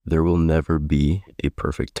There will never be a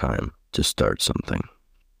perfect time to start something.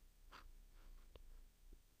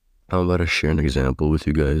 I'm about to share an example with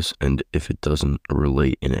you guys, and if it doesn't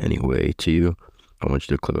relate in any way to you, I want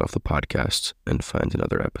you to click off the podcast and find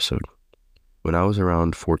another episode. When I was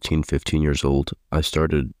around 14, 15 years old, I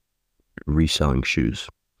started reselling shoes.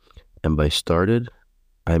 And by started,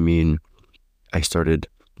 I mean I started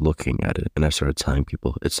looking at it and I started telling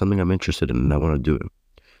people it's something I'm interested in and I want to do it.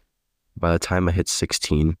 By the time I hit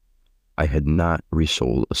 16, I had not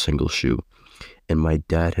resold a single shoe. And my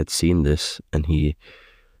dad had seen this and he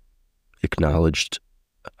acknowledged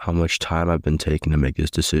how much time I've been taking to make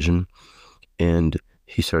this decision. And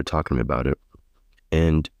he started talking to me about it.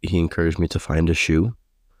 And he encouraged me to find a shoe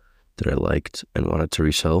that I liked and wanted to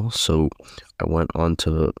resell. So I went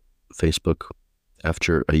onto Facebook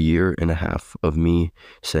after a year and a half of me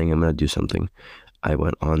saying I'm going to do something. I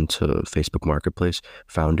went on to Facebook Marketplace,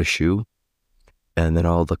 found a shoe, and then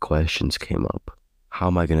all the questions came up. How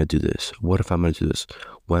am I going to do this? What if I'm going to do this?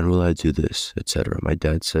 When will I do this? Etc. My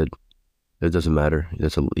dad said, it doesn't matter.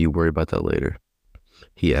 You worry about that later.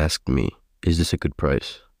 He asked me, is this a good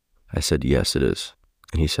price? I said, yes, it is.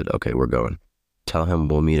 And he said, okay, we're going. Tell him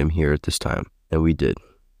we'll meet him here at this time. And we did.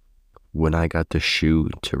 When I got the shoe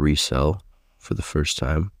to resell for the first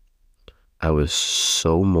time, I was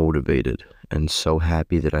so motivated and so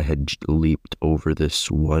happy that I had leaped over this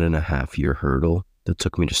 1.5 year hurdle that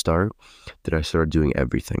took me to start, that I started doing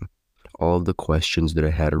everything. All of the questions that I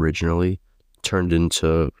had originally turned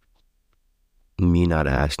into me not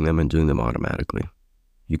asking them and doing them automatically.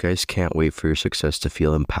 You guys can't wait for your success to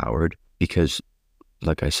feel empowered because,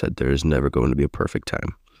 like I said, there is never going to be a perfect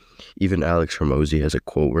time. Even Alex Hormozi has a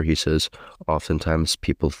quote where he says, oftentimes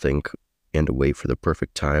people think and wait for the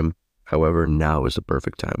perfect time. However, now is the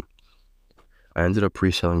perfect time. I ended up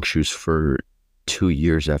reselling shoes for 2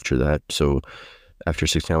 years after that. So after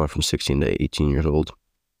 16, I went from 16 to 18 years old.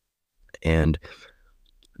 And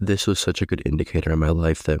this was such a good indicator in my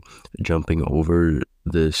life that jumping over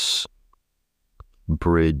this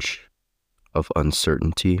bridge of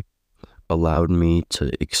uncertainty allowed me to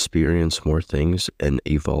experience more things and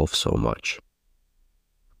evolve so much.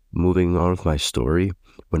 Moving on with my story,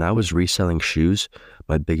 when I was reselling shoes,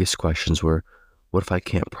 my biggest questions were, what if I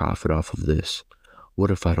can't profit off of this?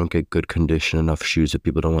 What if I don't get good condition enough shoes that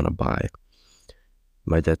people don't want to buy?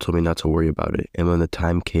 My dad told me not to worry about it. And when the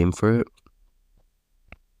time came for it,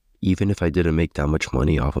 even if I didn't make that much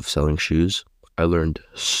money off of selling shoes, I learned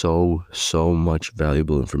so much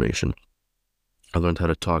valuable information. I learned how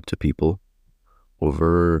to talk to people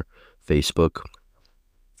over Facebook.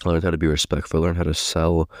 I learned how to be respectful. I learned how to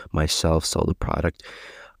sell myself, sell the product.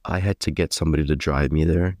 I had to get somebody to drive me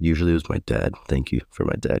there. Usually it was my dad. Thank you for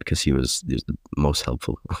my dad because he was the most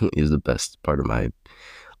helpful. He was the best part of my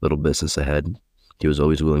little business ahead. He was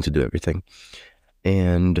always willing to do everything.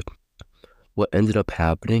 And what ended up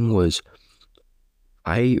happening was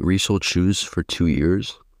I resold shoes for 2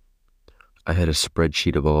 years. I had a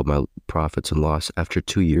spreadsheet of all of my profits and loss. After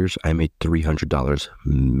 2 years, I made $300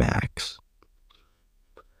 max.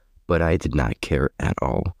 But I did not care at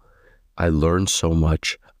all. I learned so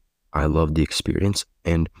much. I loved the experience.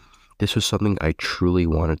 And this was something I truly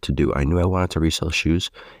wanted to do. I knew I wanted to resell shoes.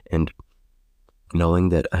 And knowing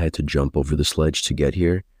that I had to jump over this ledge to get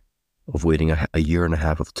here, of waiting a year and a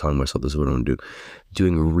half of telling myself this is what I'm going to do,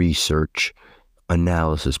 doing research,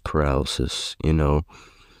 analysis paralysis,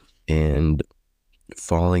 and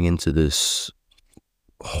falling into this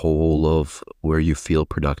hole of where you feel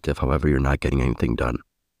productive, however, you're not getting anything done.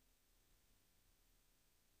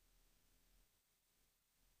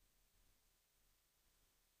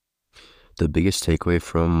 The biggest takeaway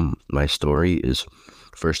from my story is,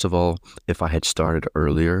 first of all, if I had started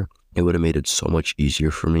earlier, it would have made it so much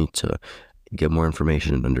easier for me to get more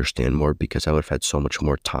information and understand more because I would have had so much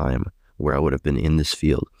more time where I would have been in this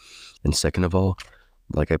field. And second of all,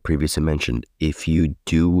 like I previously mentioned, if you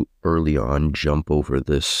do early on jump over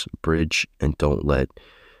this bridge and don't let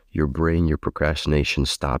your brain, your procrastination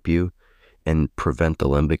stop you and prevent the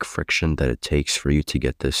limbic friction that it takes for you to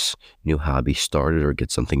get this new hobby started or get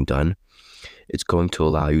something done, it's going to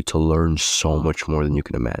allow you to learn so much more than you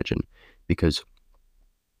can imagine. Because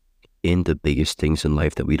in the biggest things in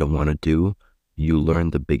life that we don't want to do, you learn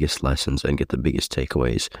the biggest lessons and get the biggest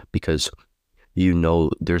takeaways because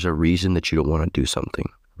there's a reason that you don't want to do something,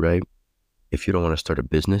 right? If you don't want to start a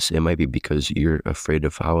business, it might be because you're afraid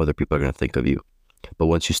of how other people are going to think of you. But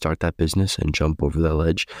once you start that business and jump over that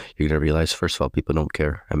ledge, you're going to realize, first of all, people don't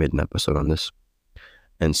care. I made an episode on this.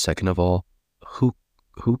 And second of all,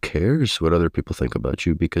 who cares what other people think about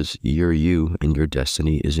you because you're you and your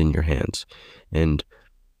destiny is in your hands. And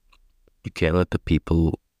you can't let the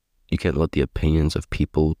people You can't let the opinions of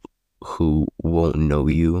people who won't know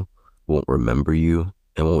you, won't remember you,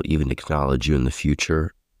 and won't even acknowledge you in the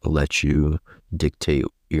future let you dictate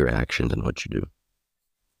your actions and what you do.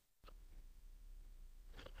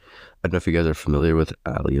 I don't know if you guys are familiar with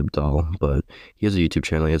Ali Abdaal, but he has a YouTube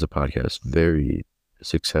channel, he has a podcast, very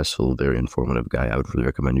successful, very informative guy. I would really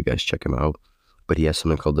recommend you guys check him out. But he has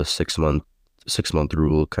something called the 6 month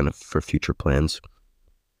rule, kind of for future plans.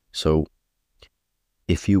 So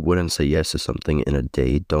if you wouldn't say yes to something in a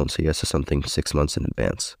day, don't say yes to something 6 months in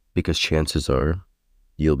advance, because chances are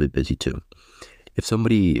you'll be busy too. If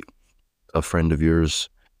somebody, a friend of yours,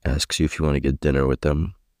 asks you if you want to get dinner with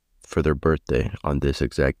them for their birthday on this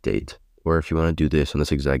exact date, or if you want to do this on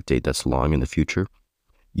this exact date that's long in the future,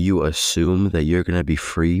 you assume that you're going to be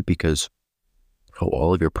free because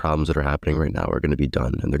all of your problems that are happening right now are going to be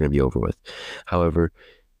done and they're going to be over with. However,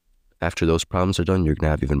 after those problems are done, you're going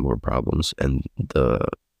to have even more problems, and the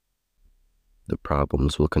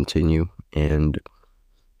problems will continue, and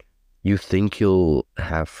you think you'll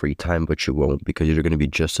have free time, but you won't, because you're going to be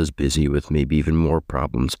just as busy with maybe even more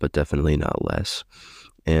problems, but definitely not less.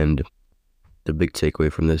 And the big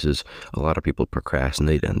takeaway from this is a lot of people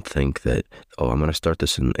procrastinate and think that, oh, I'm going to start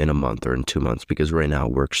this in a month or in 2 months because right now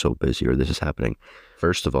work's so busy or this is happening.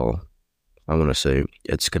 First of all, I want to say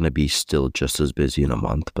it's going to be still just as busy in a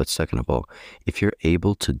month. But second of all, if you're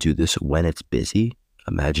able to do this when it's busy,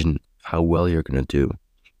 imagine how well you're going to do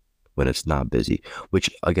when it's not busy, which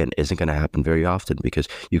again isn't going to happen very often because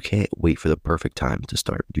you can't wait for the perfect time to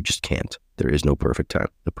start. You just can't. There is no perfect time.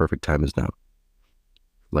 The perfect time is now,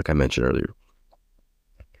 like I mentioned earlier.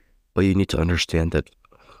 But you need to understand that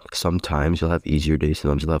sometimes you'll have easier days,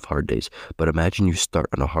 sometimes you'll have hard days. But imagine you start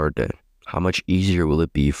on a hard day. How much easier will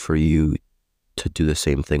it be for you to do the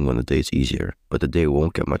same thing when the day's easier? But the day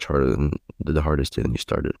won't get much harder than the hardest day than you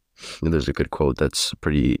started. And there's a good quote that's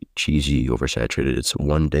pretty cheesy, oversaturated. It's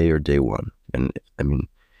one day or day one. And I mean,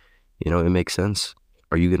 it makes sense.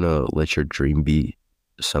 Are you going to let your dream be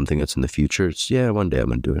something that's in the future? It's, yeah, one day I'm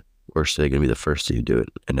going to do it. Or is today going to be the first day you do it?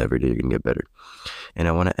 And every day you're going to get better. And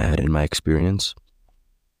I want to add, in my experience,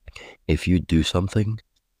 if you do something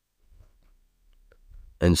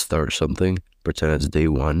and start something, pretend it's day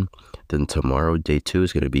one, then tomorrow, day two,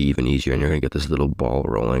 is going to be even easier, and you're going to get this little ball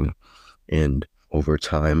rolling. And over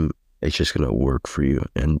time, it's just going to work for you.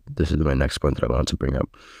 And this is my next point that I wanted to bring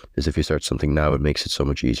up, is if you start something now, it makes it so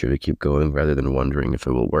much easier to keep going rather than wondering if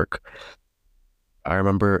it will work. I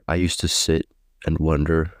remember I used to sit and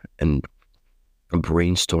wonder and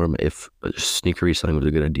brainstorm if sneaker reselling was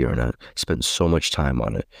a good idea or not. Spent so much time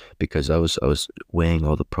on it because I was weighing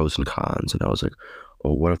all the pros and cons, and I was like,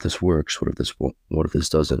 oh, what if this works? What if this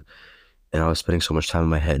doesn't? And I was spending so much time in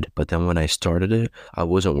my head. But then when I started it, I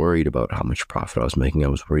wasn't worried about how much profit I was making. I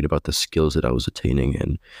was worried about the skills that I was attaining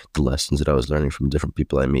and the lessons that I was learning from different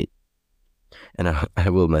people I meet. And I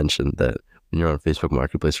will mention that when you're on Facebook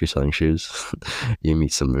Marketplace reselling shoes, you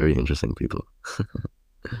meet some very interesting people.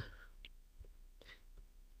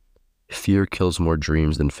 Fear kills more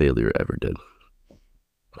dreams than failure ever did.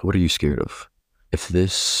 What are you scared of? If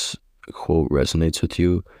this quote resonates with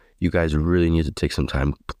you, you guys really need to take some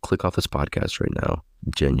time. Click off this podcast right now,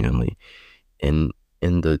 genuinely. And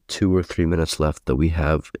in the 2 or 3 minutes left that we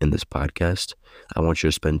have in this podcast, I want you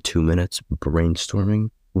to spend 2 minutes brainstorming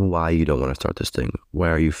why you don't want to start this thing. Why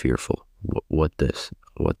are you fearful? What this?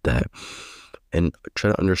 What that? And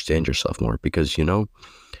try to understand yourself more, because,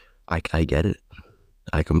 I get it.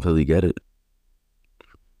 I completely get it.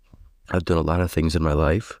 I've done a lot of things in my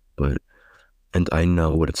life, and I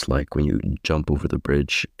know what it's like when you jump over the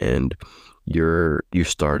bridge and you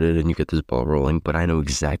started and you get this ball rolling, but I know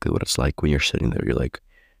exactly what it's like when you're sitting there. You're like,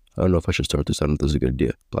 I don't know if I should start this. I don't know if this is a good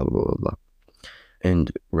idea, blah, blah, blah, blah.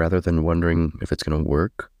 And rather than wondering if it's going to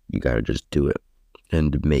work, you got to just do it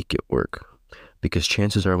and make it work. Because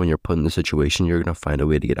chances are when you're put in the situation, you're going to find a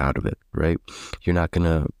way to get out of it, right? You're not going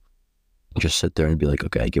to just sit there and be like,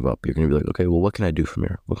 okay, I give up. You're going to be like, okay, well, what can I do from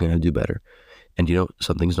here? What can I do better? And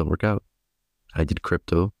some things don't work out. I did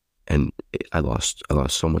crypto and I lost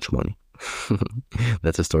so much money.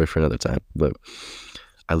 That's a story for another time. But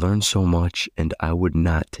I learned so much, and I would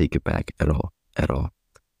not take it back at all.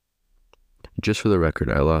 Just for the record,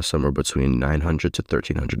 I lost somewhere between $900 to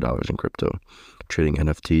 $1,300 in crypto, trading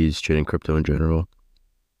NFTs, trading crypto in general.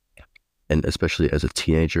 And especially as a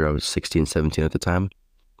teenager, I was 16, 17 at the time.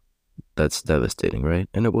 That's devastating, right?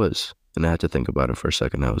 And it was. And I had to think about it for a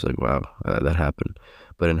second. I was like, wow, that happened.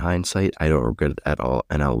 But in hindsight, I don't regret it at all.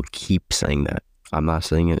 And I'll keep saying that. I'm not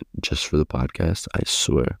saying it just for the podcast. I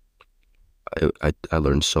swear. I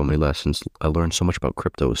learned so many lessons. I learned so much about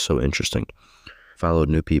crypto. It was so interesting. Followed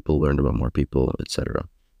new people, learned about more people, etc.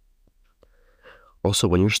 Also,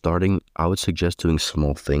 when you're starting, I would suggest doing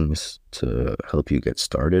small things to help you get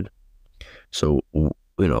started. So,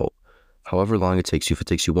 however long it takes you, if it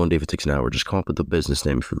takes you one day, if it takes an hour, just come up with a business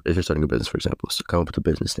name. If you're starting a business, for example, so come up with a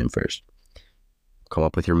business name first. Come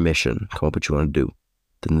up with your mission. Come up with what you want to do.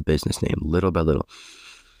 Then the business name, little by little.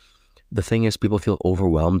 The thing is, people feel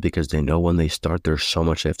overwhelmed because they know when they start, there's so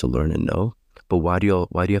much they have to learn and know. But why do you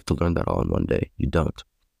have to learn that all in one day? You don't.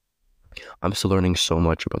 I'm still learning so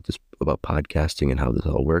much about podcasting and how this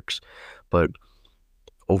all works. But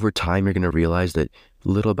over time, you're going to realize that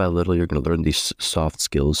little by little, you're going to learn these soft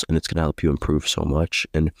skills, and it's going to help you improve so much.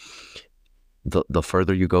 And the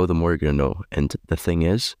further you go, the more you're going to know. And the thing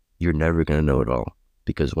is, you're never going to know it all,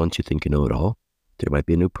 because once you think you know it all, there might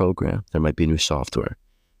be a new program, there might be new software,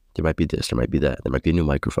 there might be this, there might be that, there might be a new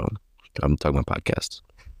microphone. I'm talking about podcasts.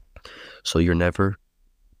 So you're never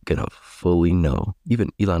going to fully know.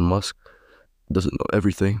 Even Elon Musk doesn't know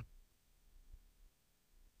everything.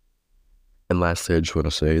 And lastly, I just want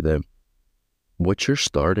to say that what you're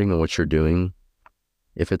starting and what you're doing,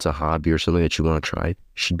 if it's a hobby or something that you want to try,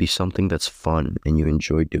 should be something that's fun and you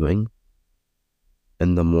enjoy doing.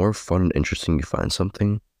 And the more fun and interesting you find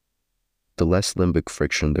something, the less limbic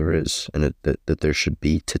friction there is, and that there should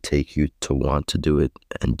be to take you to want to do it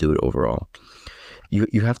and do it overall.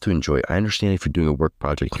 You have to enjoy it. I understand if you're doing a work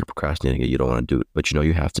project and you're procrastinating it, you don't want to do it, but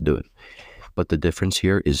you have to do it. But the difference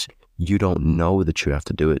here is you don't know that you have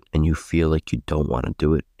to do it, and you feel like you don't want to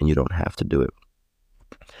do it, and you don't have to do it.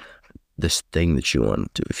 This thing that you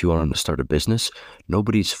want to do, if you want to start a business,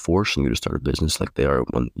 nobody's forcing you to start a business like they are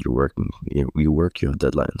when you're working. You work, you have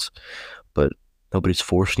deadlines, but nobody's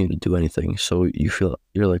forcing you to do anything. So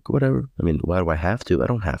you're like, whatever. I mean, why do I have to? I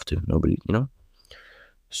don't have to. Nobody,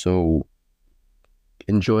 So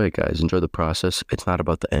enjoy it, guys. Enjoy the process. It's not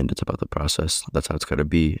about the end. It's about the process. That's how it's got to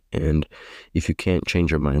be. And if you can't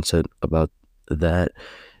change your mindset about that,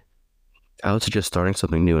 I would suggest starting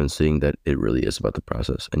something new and seeing that it really is about the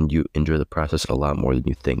process, and you enjoy the process a lot more than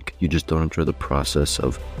you think. You just don't enjoy the process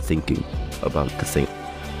of thinking about the thing.